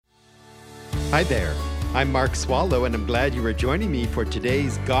Hi there. I'm Mark Swallow, and I'm glad you are joining me for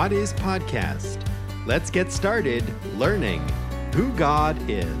today's God Is podcast. Let's get started learning who God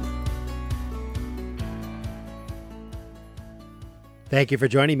is. Thank you for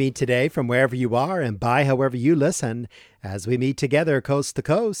joining me today from wherever you are and by however you listen as we meet together coast to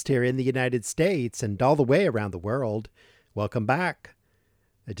coast here in the United States and all the way around the world. Welcome back.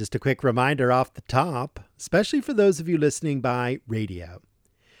 Just a quick reminder off the top, especially for those of you listening by radio.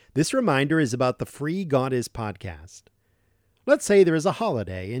 This reminder is about the free God Is podcast. Let's say there is a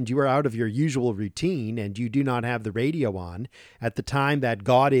holiday and you are out of your usual routine and you do not have the radio on at the time that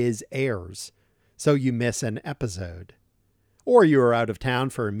God Is airs, so you miss an episode. Or you are out of town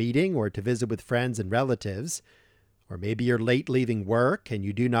for a meeting or to visit with friends and relatives. Or maybe you're late leaving work and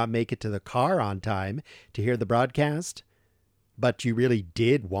you do not make it to the car on time to hear the broadcast, but you really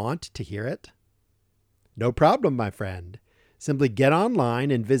did want to hear it. No problem, my friend. Simply get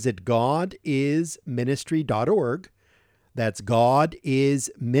online and visit godisministry.org. That's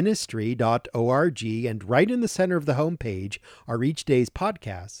godisministry.org, and right in the center of the homepage are each day's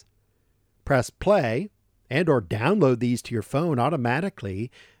podcasts. Press play and or download these to your phone automatically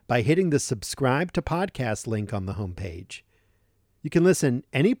by hitting the subscribe to podcast link on the homepage. You can listen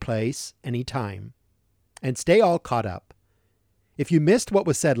any place, anytime, and stay all caught up. If you missed what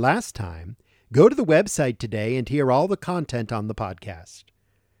was said last time, go to the website today and hear all the content on the podcast.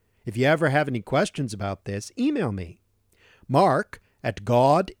 If you ever have any questions about this, email me,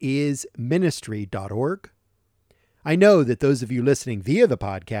 mark@godisministry.org. I know that those of you listening via the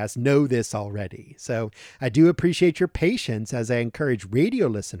podcast know this already, so I do appreciate your patience as I encourage radio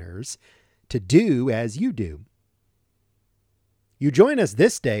listeners to do as you do. You join us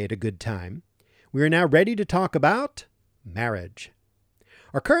this day at a good time. We are now ready to talk about marriage.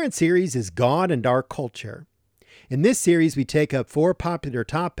 Our current series is God and Our Culture. In this series, we take up 4 popular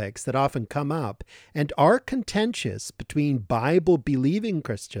topics that often come up and are contentious between Bible-believing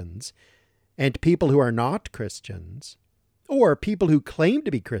Christians and people who are not Christians, or people who claim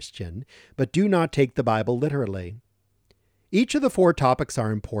to be Christian but do not take the Bible literally. Each of the 4 topics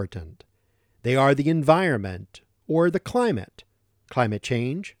are important. They are the environment, or the climate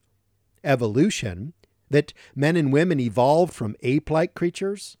change, evolution, that men and women evolved from ape-like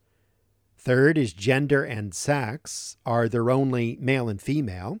creatures. Third is gender and sex. Are there only male and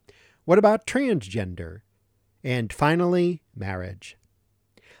female? What about transgender? And finally, marriage.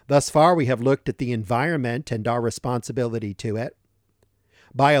 Thus far, we have looked at the environment and our responsibility to it,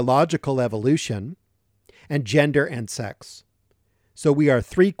 biological evolution, and gender and sex. So we are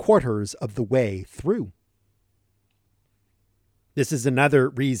 3/4 of the way through. This is another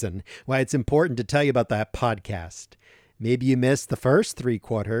reason why it's important to tell you about that podcast. Maybe you missed the first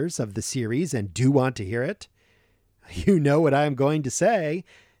 3/4 of the series and do want to hear it. You know what I'm going to say.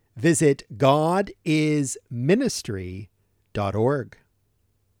 Visit godisministry.org.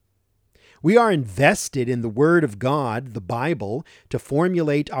 We are invested in the Word of God, the Bible, to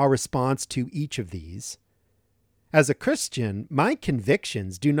formulate our response to each of these. As a Christian, my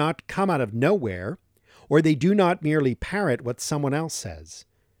convictions do not come out of nowhere, or they do not merely parrot what someone else says.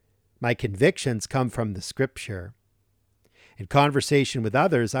 My convictions come from the Scripture. In conversation with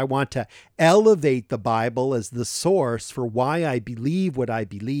others, I want to elevate the Bible as the source for why I believe what I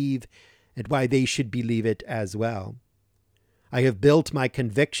believe and why they should believe it as well. I have built my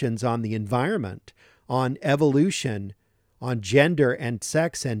convictions on the environment, on evolution, on gender and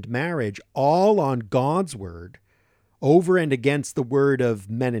sex and marriage, all on God's Word, over and against the word of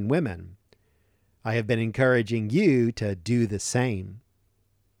men and women. I have been encouraging you to do the same.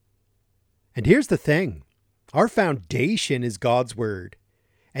 And here's the thing. Our foundation is God's Word.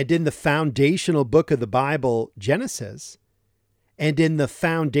 And in the foundational book of the Bible, Genesis, and in the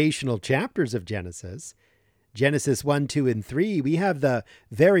foundational chapters of Genesis, Genesis 1, 2, and 3, we have the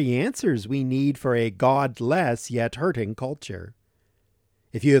very answers we need for a godless yet hurting culture.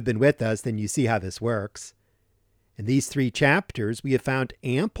 If you have been with us, then you see how this works. In these 3 chapters, we have found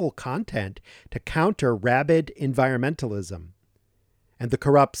ample content to counter rabid environmentalism and the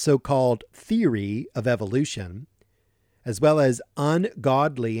corrupt so-called theory of evolution, as well as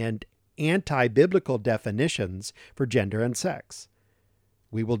ungodly and anti-biblical definitions for gender and sex.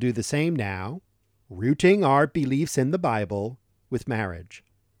 We will do the same now, rooting our beliefs in the Bible with marriage.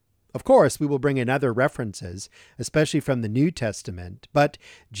 Of course, we will bring in other references, especially from the New Testament, but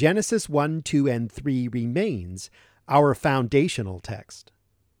Genesis 1, 2, and 3 remains our foundational text.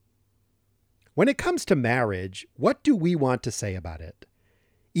 When it comes to marriage, what do we want to say about it?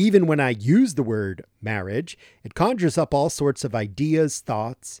 Even when I use the word marriage, it conjures up all sorts of ideas,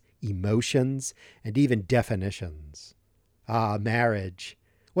 thoughts, emotions, and even definitions. Ah, marriage.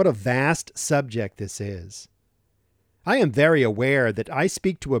 What a vast subject this is. I am very aware that I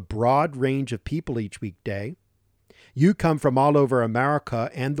speak to a broad range of people each weekday. You come from all over America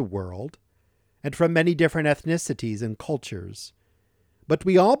and the world, and from many different ethnicities and cultures. But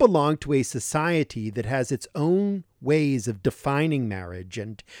we all belong to a society that has its own ways of defining marriage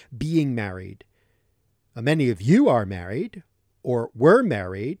and being married. Many of you are married, or were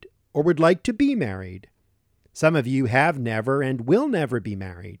married, or would like to be married. Some of you have never and will never be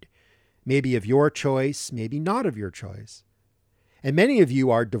married. Maybe of your choice, maybe not of your choice. And many of you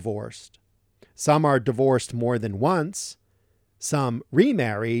are divorced. Some are divorced more than once. Some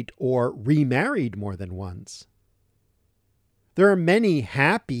remarried or remarried more than once. There are many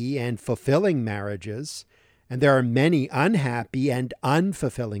happy and fulfilling marriages, and there are many unhappy and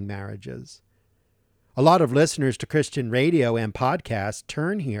unfulfilling marriages. A lot of listeners to Christian radio and podcasts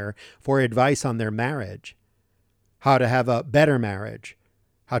turn here for advice on their marriage. How to have a better marriage,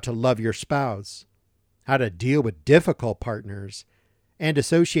 how to love your spouse, how to deal with difficult partners, and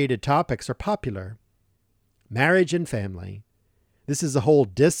associated topics are popular. Marriage and family. This is a whole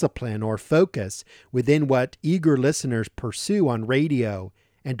discipline or focus within what eager listeners pursue on radio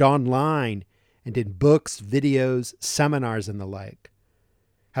and online and in books, videos, seminars, and the like.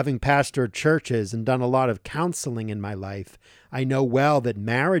 Having pastored churches and done a lot of counseling in my life, I know well that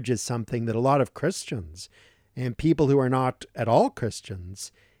marriage is something that a lot of Christians and people who are not at all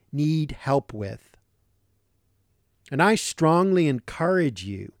Christians need help with. And I strongly encourage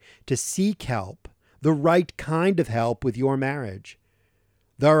you to seek help, the right kind of help with your marriage.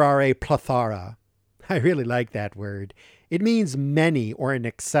 There are a plethora. I really like that word. It means many or an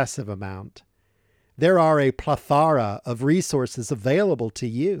excessive amount. There are a plethora of resources available to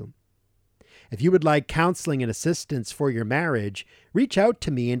you. If you would like counseling and assistance for your marriage, reach out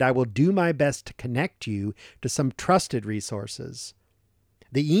to me and I will do my best to connect you to some trusted resources.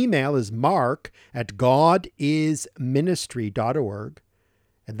 The email is mark@godisministry.org,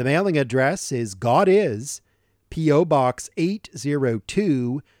 and the mailing address is God Is, P.O. Box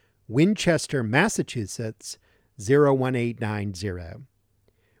 802, Winchester, Massachusetts, 01890.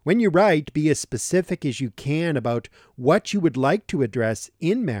 When you write, be as specific as you can about what you would like to address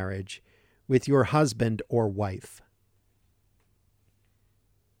in marriage with your husband or wife.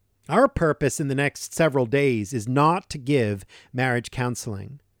 Our purpose in the next several days is not to give marriage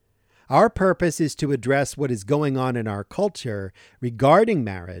counseling. Our purpose is to address what is going on in our culture regarding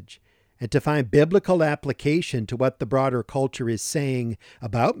marriage and to find biblical application to what the broader culture is saying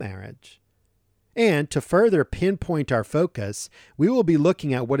about marriage. And to further pinpoint our focus, we will be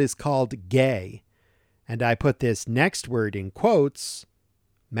looking at what is called gay, and I put this next word in quotes,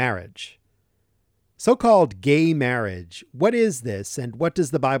 marriage. So-called gay marriage, what is this and what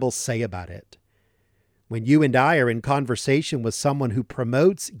does the Bible say about it? When you and I are in conversation with someone who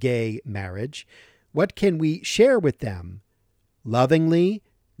promotes gay marriage, what can we share with them? Lovingly,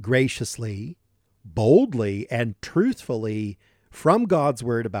 graciously, boldly, and truthfully from God's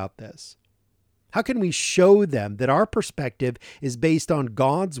word about this. How can we show them that our perspective is based on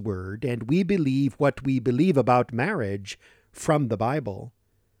God's word and we believe what we believe about marriage from the Bible?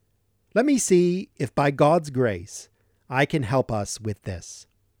 Let me see if by God's grace I can help us with this.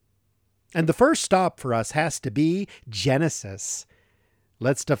 And the first stop for us has to be Genesis.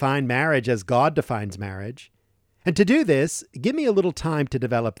 Let's define marriage as God defines marriage. And to do this, give me a little time to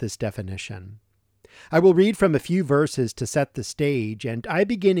develop this definition. I will read from a few verses to set the stage, and I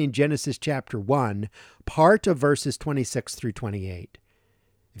begin in Genesis chapter 1, part of verses 26 through 28.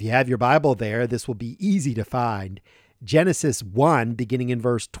 If you have your Bible there, this will be easy to find. Genesis 1, beginning in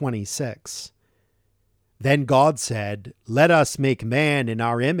verse 26. Then God said, "Let us make man in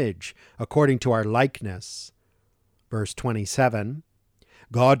our image, according to our likeness." Verse 27.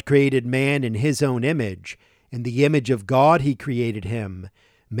 God created man in his own image. In the image of God he created him.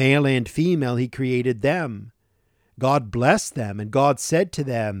 Male and female he created them. God blessed them, and God said to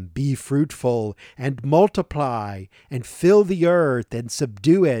them, "Be fruitful, and multiply, and fill the earth, and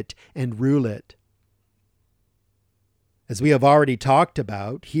subdue it, and rule it." As we have already talked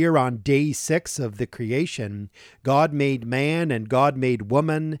about, here on day 6 of the creation, God made man and God made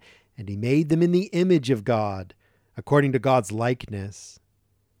woman, and he made them in the image of God, according to God's likeness.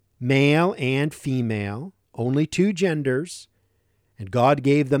 Male and female, only 2 genders, and God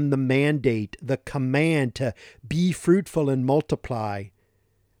gave them the mandate, the command to be fruitful and multiply.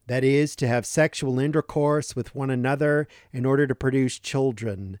 That is, to have sexual intercourse with one another in order to produce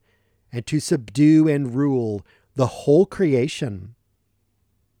children, and to subdue and rule the whole creation.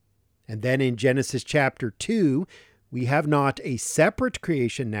 And then in Genesis chapter 2, we have not a separate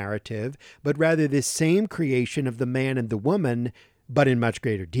creation narrative, but rather this same creation of the man and the woman but in much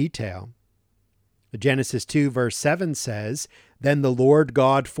greater detail. Genesis 2 verse 7 says, "Then the Lord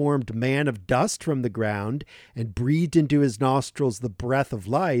God formed man of dust from the ground and breathed into his nostrils the breath of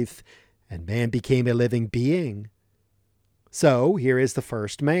life, and man became a living being." So here is the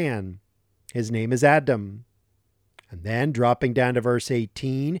first man. His name is Adam. And then dropping down to verse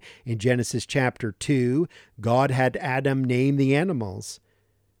 18 in Genesis chapter 2, God had Adam name the animals.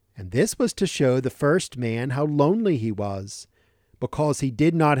 And this was to show the first man how lonely he was, because he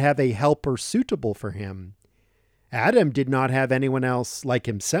did not have a helper suitable for him. Adam did not have anyone else like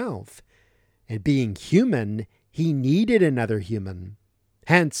himself, and being human, he needed another human.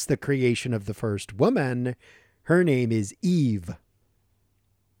 Hence the creation of the first woman. Her name is Eve.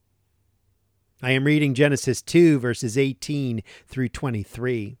 I am reading Genesis 2, verses 18 through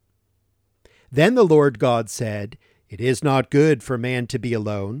 23. "Then the Lord God said, 'It is not good for man to be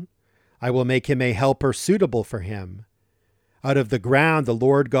alone. I will make him a helper suitable for him.' Out of the ground the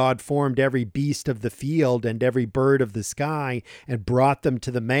Lord God formed every beast of the field and every bird of the sky, and brought them to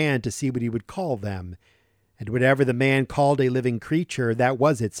the man to see what he would call them. And whatever the man called a living creature, that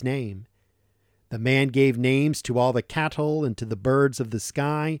was its name. The man gave names to all the cattle and to the birds of the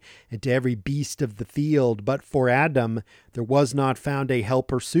sky and to every beast of the field, but for Adam there was not found a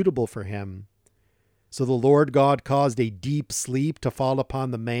helper suitable for him. So the Lord God caused a deep sleep to fall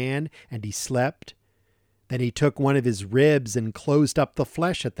upon the man, and he slept. Then he took one of his ribs and closed up the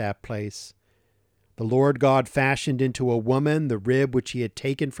flesh at that place. The Lord God fashioned into a woman the rib which he had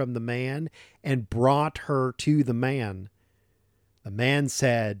taken from the man, and brought her to the man. The man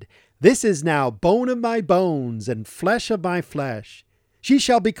said, 'This is now bone of my bones and flesh of my flesh. She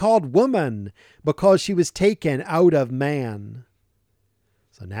shall be called woman, because she was taken out of man.'"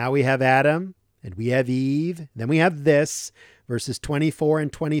 So now we have Adam, and we have Eve, then we have this, verses 24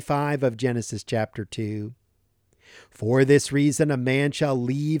 and 25 of Genesis chapter 2. "For this reason a man shall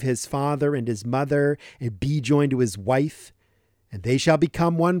leave his father and his mother, and be joined to his wife, and they shall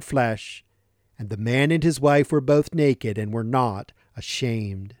become one flesh. And the man and his wife were both naked, and were not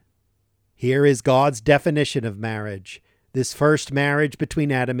ashamed." Here is God's definition of marriage, this first marriage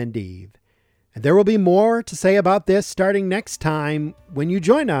between Adam and Eve. And there will be more to say about this starting next time when you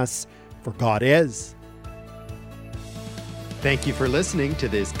join us for God Is. Thank you for listening to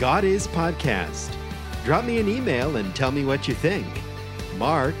this God Is podcast. Drop me an email and tell me what you think.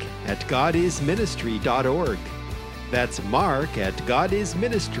 Mark@godisministry.org. That's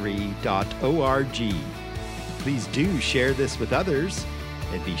Mark@godisministry.org. Please do share this with others,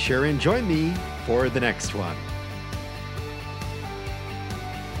 and be sure and join me for the next one.